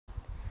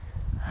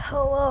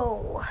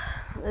Hello,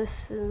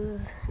 this is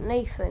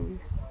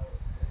Nathan.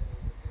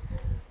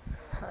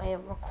 I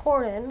am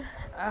recording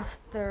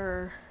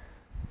after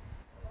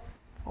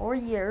 4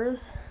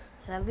 years,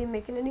 sadly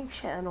making a new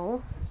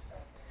channel.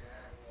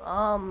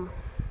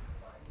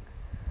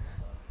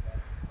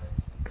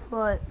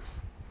 But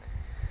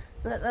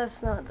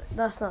that's not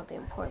the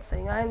important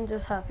thing. I'm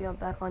just happy I'm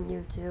back on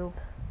YouTube.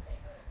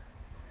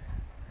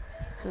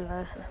 And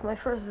this is my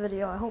first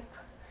video. I hope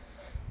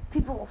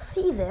people will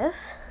see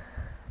this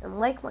and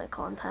like my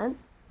content.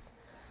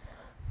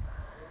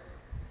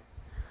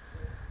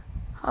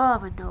 Oh,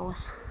 my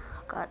nose.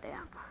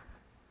 Goddamn.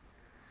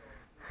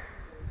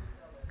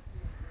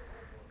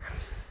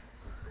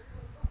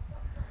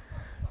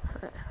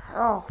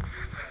 Oh,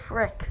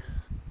 frick.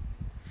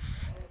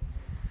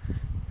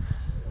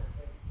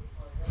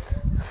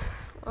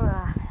 What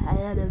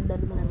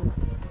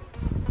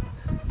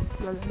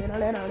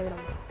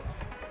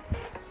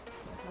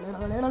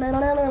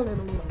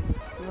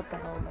the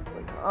hell am I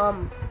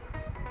doing?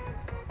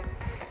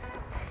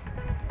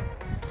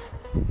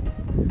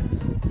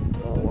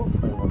 We'll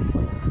play.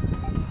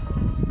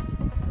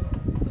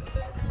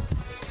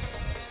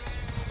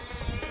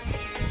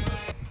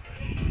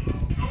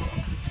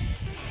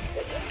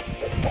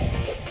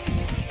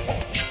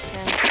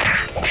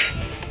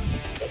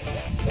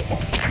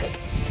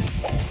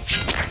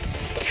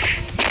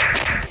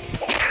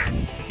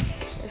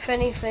 If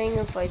anything,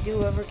 if I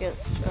do ever get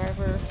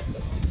subscribers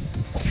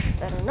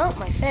that are not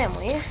my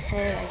family,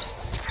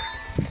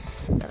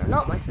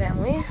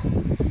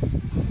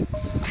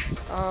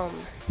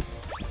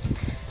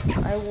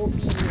 I will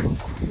be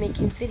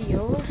making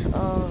videos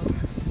of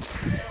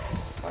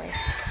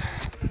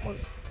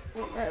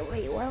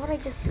wait, why would I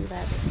just do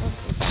that?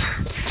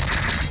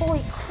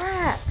 Holy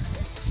crap!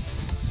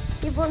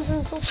 He runs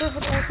in so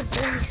perfectly I could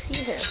barely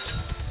see him.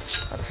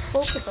 Gotta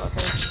focus on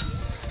him.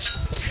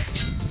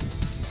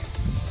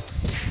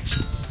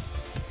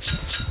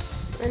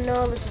 And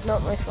no, this is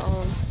not my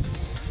phone.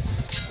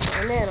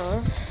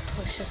 Bananas.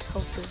 Let's just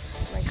hope that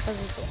my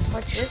cousins will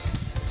touch it.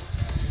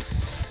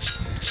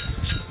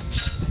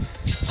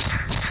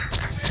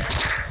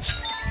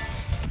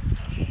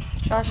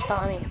 Josh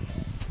Tommy.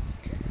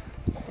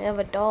 I have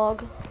a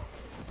dog.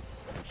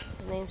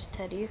 His name's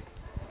Teddy.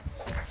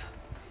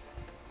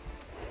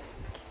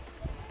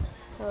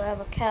 I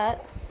have a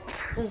cat.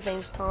 His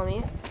name's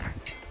Tommy.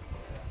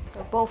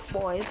 They're both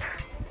boys.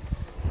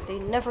 They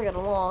never get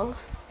along,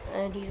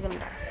 and he's gonna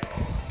die.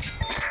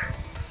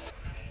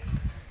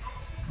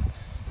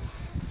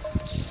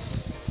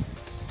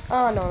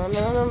 Oh,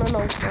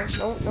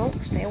 no,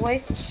 stay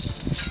away.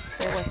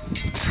 Stay away.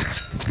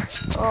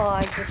 Oh,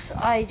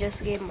 I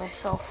just gave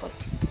myself a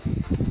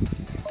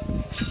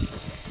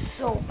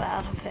so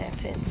bad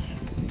advantage.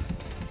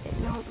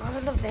 No, not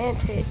an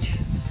advantage.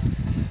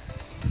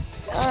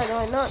 God, do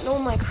I not know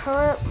my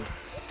crap?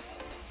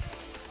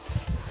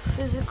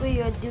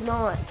 Physically, I do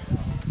not.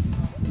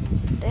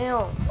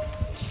 Damn.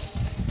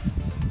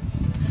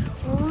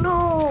 Oh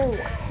no!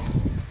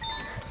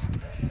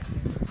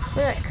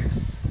 Frick.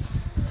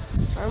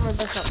 I'm my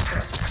best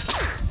upset.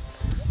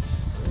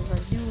 Because I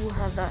do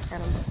have that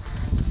kind of move.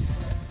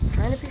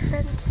 Trying to be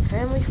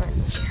family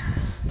friendly.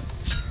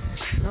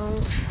 No.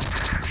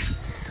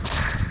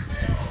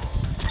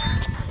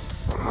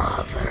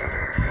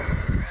 Mother.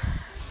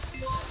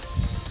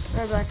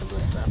 Right back up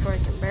this map where I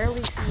can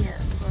barely see him.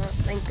 But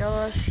thank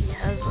gosh he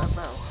has a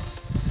bow.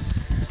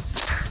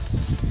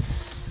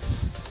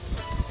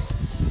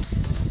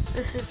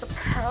 This is the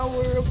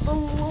power of the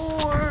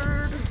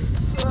Lord.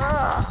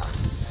 Ah.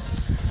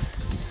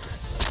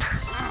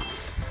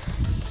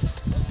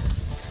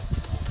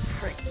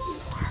 Frick you.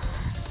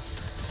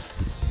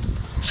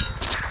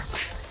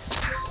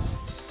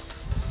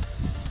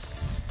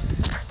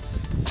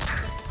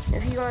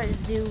 If you guys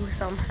do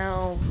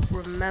somehow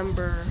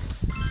remember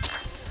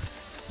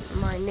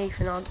my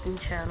Nathan Ogden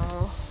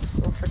channel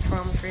with the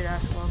Trauma Free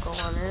Dash logo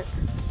on it,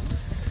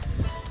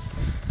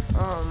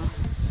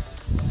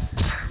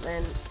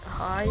 then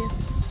hi,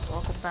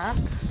 welcome back.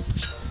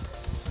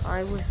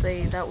 I would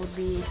say that would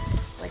be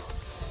like,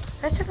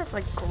 I bet that's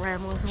like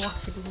grandma's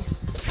watching me.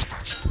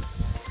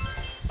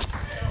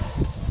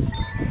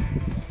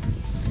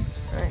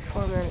 Alright,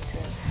 4 minutes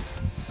in.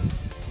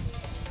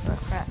 Oh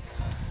crap.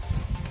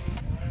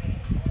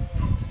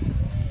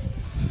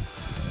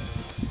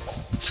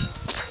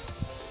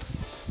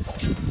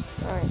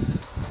 Alright,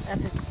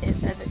 epic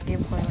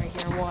gameplay right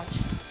here, watch.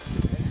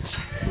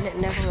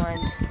 Never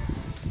mind.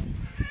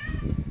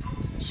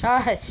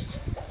 Shush!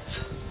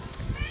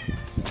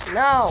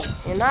 No,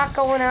 you're not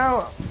going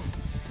out.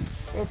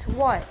 It's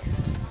what?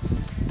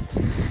 It's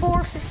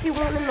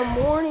 4:51 in the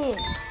morning.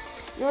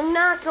 You're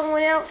not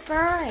going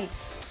outside.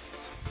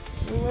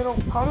 You little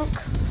punk.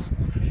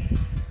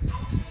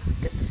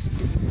 Get the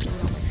stupid thing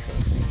on my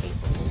face.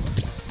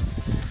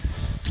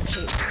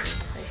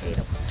 I hate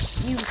them.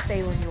 You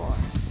stay where you are.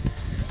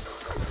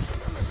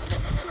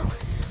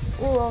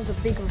 Oh, that was a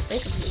big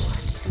mistake of you to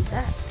do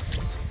that.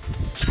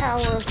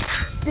 Power of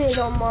spin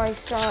on my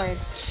side.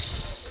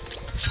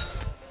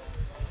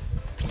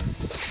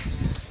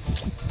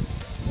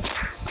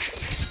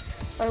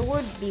 I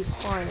would be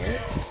quiet,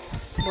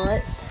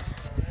 but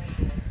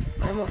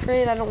I'm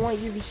afraid I don't want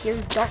you to hear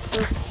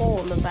Dr.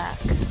 Cole in the back.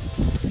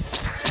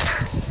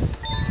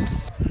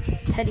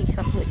 Teddy,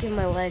 stop licking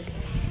my leg.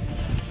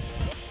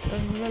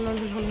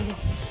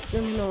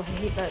 No, I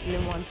hate that new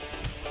one.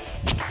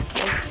 I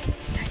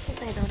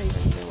think I don't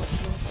even know what's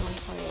I'm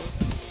playing.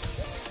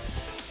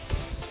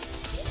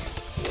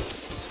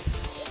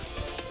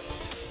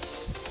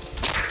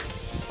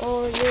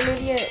 Oh, you're an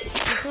idiot. You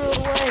threw it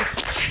away.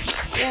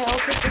 Yeah, I'll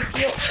take this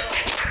heal.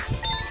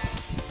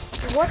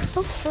 What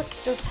the frick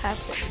just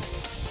happened?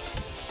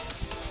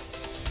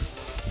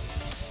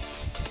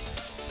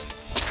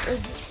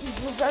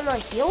 Was that not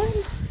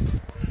healing?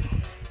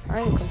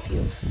 I'm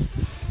confused.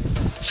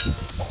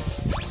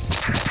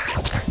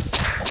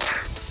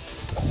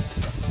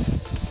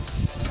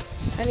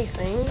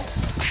 Anything.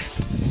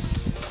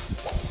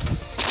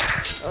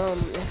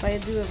 If I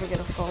do ever get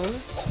a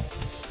phone,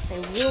 I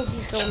will be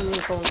filming me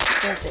going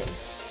camping.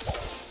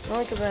 Not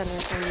like a bad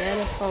on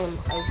Nana's phone,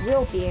 I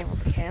will be able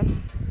to camp.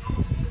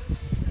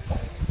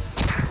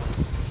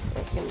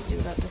 I'm gonna do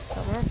that this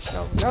summer.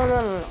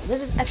 No.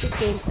 This is epic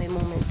gameplay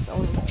moments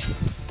only.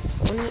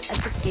 Only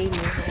epic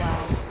gamers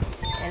allowed.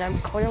 And I'm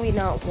clearly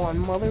not one.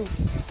 Mother.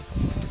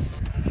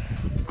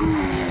 I'm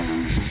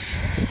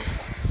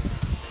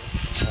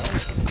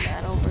getting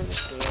mad over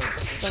this game.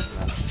 It doesn't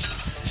matter.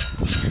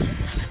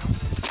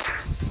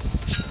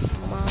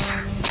 Come on.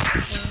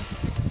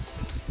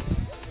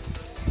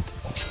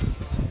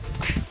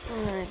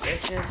 I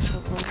bet you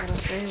someone's gonna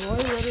say, why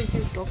would I do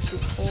Dr.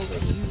 Cole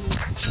than you?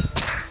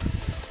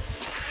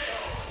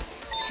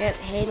 Can't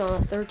hate on a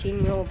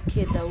 13-year-old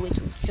kid though, which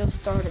just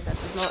started. That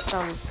does not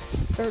sound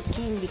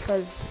 13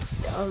 because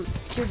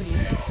puberty.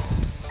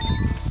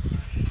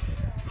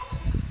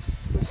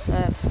 It's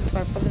sad. It's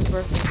my brother's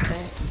birthday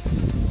today.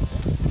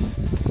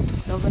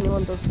 So if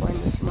anyone does find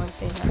this, you might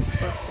say happy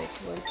birthday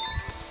to him.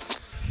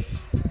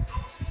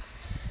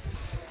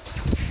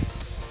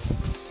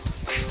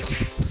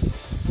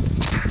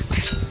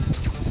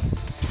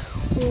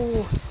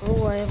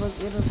 Oh, I have a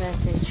good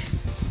advantage.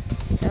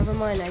 Never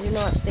mind, I do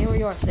not. Stay where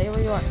you are, stay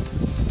where you are.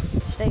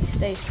 Stay.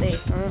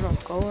 No.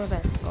 Go over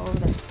there.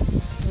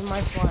 This is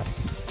my spot.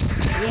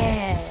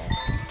 Yeah!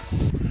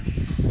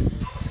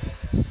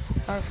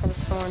 Sorry for the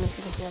snoring if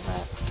you can hear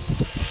that.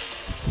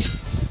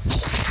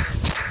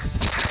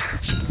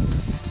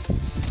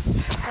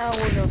 How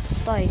was your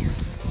scythe?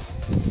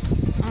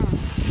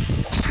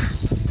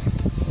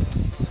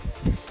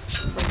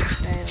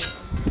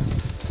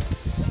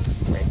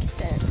 Break it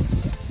down.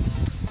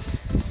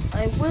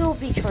 I will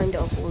be trying to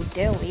upload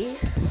daily.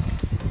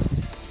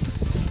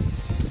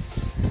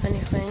 If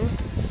anything.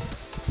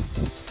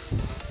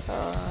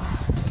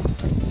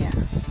 Yeah.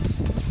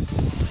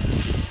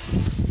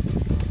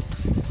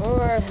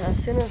 Or as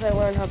soon as I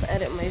learn how to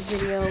edit my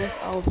videos,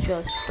 I'll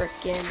just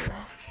frickin'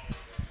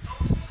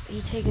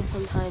 be taking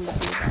some time to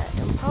do that.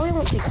 It probably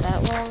won't take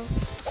that long,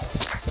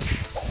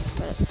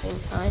 but at the same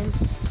time.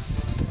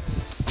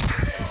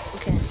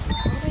 Okay,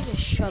 how about I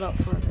just shut up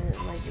for a minute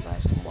and let you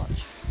guys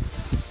watch?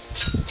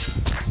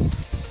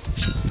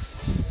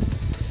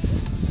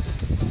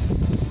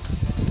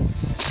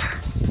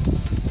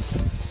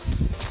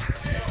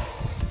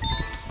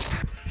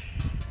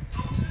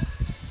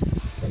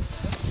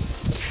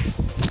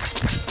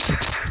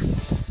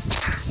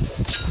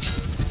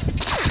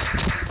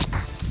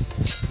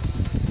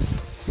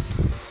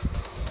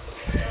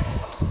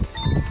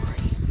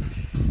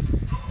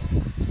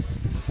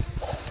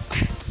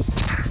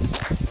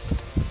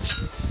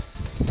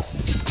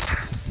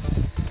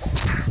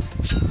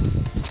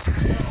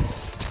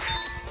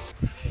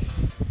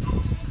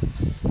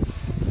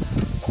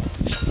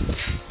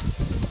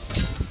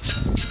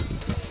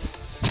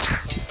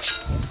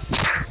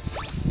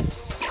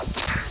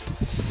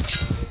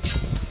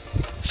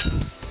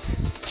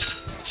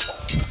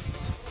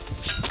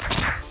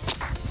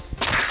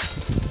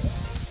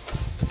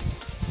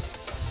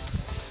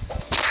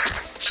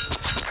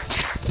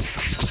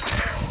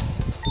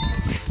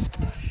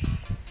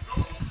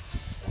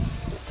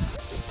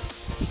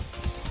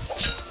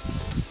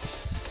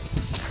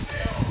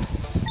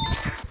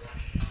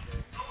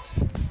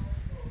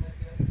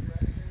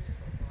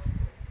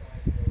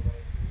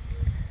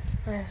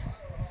 Nice.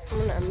 I'm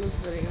gonna end this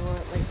video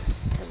at like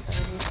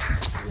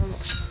 10:30. No,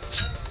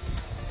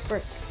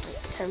 frick,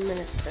 like 10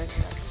 minutes 30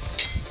 seconds.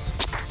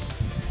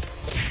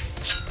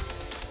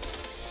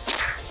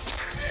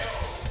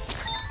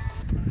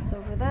 So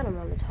for that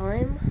amount of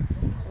time,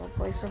 I'll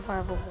play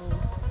survival mode.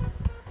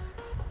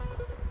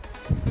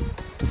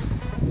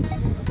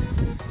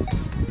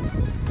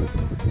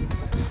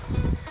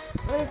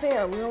 The only thing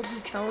I will do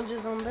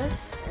challenges on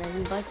this, and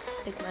you guys can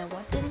pick my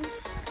weapons,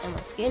 and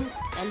my skin,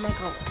 and my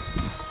color.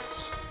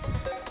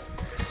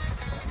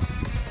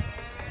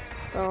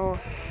 So,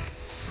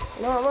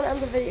 you know, I'm gonna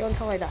end the video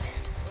until I die.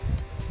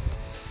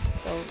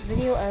 So,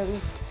 video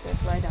ends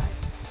if I die.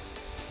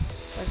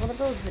 It's like one of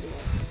those videos.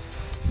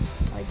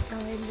 I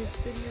die in this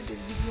video, the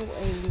video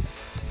ends.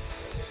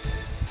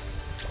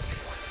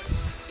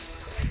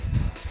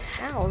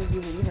 How are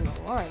you even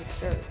alive,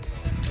 sir?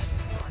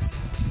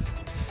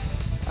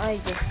 I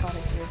just thought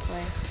if you were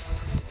playing.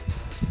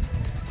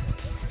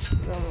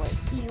 I'm like,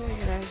 you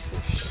and I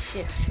can shift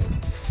shape.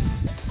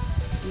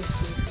 You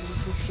can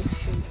shift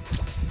shape.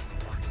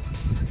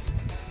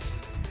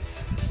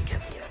 Get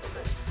me out of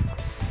this.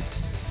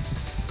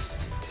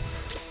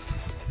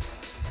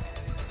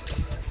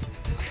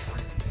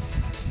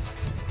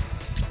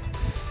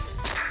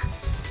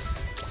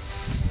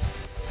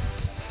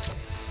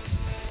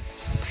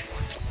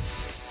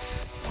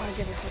 Why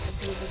did I have to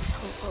do this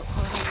whole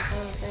part of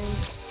the thing?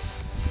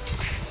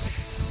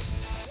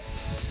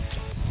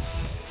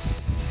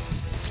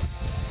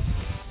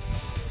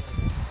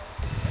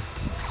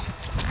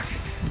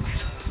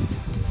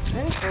 I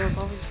think I was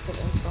always going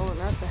to go and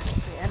not to help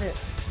me edit.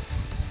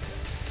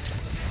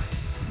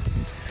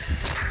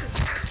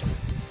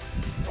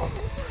 Oh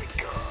my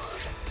god.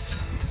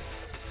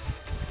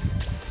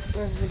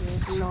 This video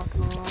is not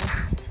gonna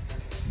last.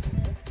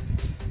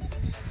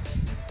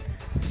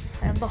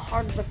 I have the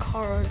heart of the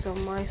cards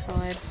on my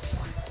side.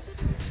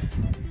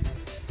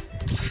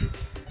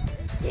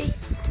 Yay.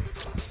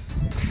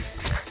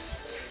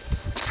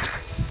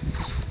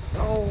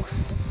 Oh.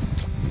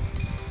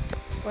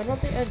 Why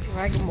don't they add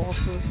Dragon Balls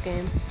to this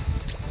game?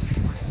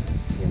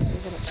 Yeah,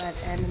 they're gonna add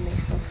anime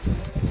stuff to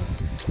this game.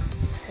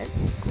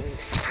 Technically,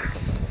 think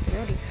about it. They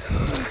already.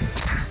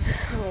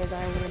 I'm gonna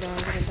die, I'm gonna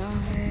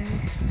die.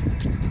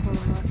 Oh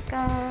my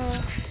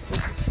gosh.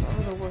 This is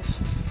probably the worst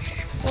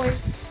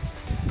choice.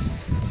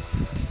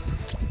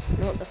 You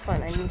know what, that's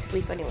fine. I need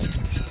sleep anyways.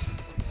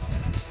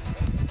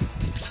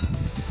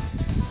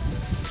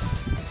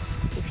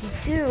 If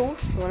you do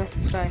want to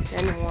subscribe to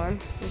anyone,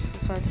 just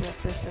subscribe to my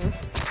sister.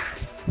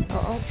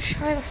 I'll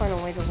try to find a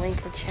way to link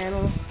her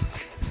channel.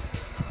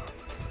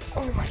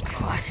 Oh my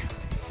god.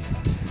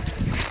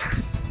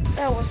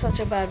 That was such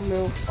a bad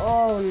move.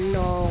 Oh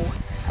no.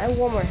 I have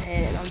one more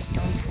hit and I'm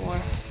done for.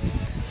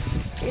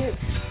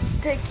 It's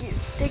take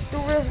the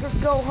risk or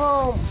go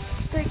home.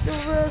 Take the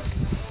risk.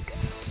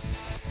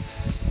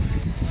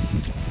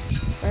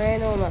 I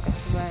know I'm not gonna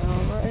survive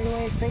home, but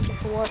anyways, thank you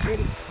for watching.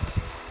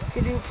 If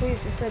you do,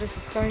 please consider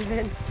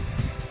subscribing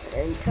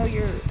and tell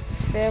your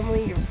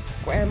family, your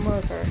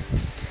grandmas, or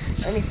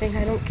anything.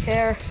 I don't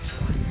care.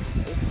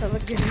 Just have a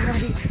good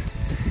night.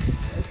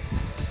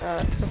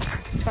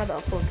 Try to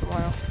upload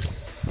tomorrow.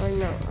 Oh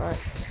no,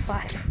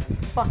 5.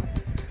 Fuck.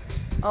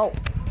 Oh,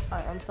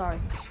 I'm sorry.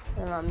 I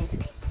did not mean to.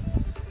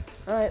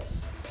 Alright.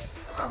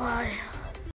 Bye bye.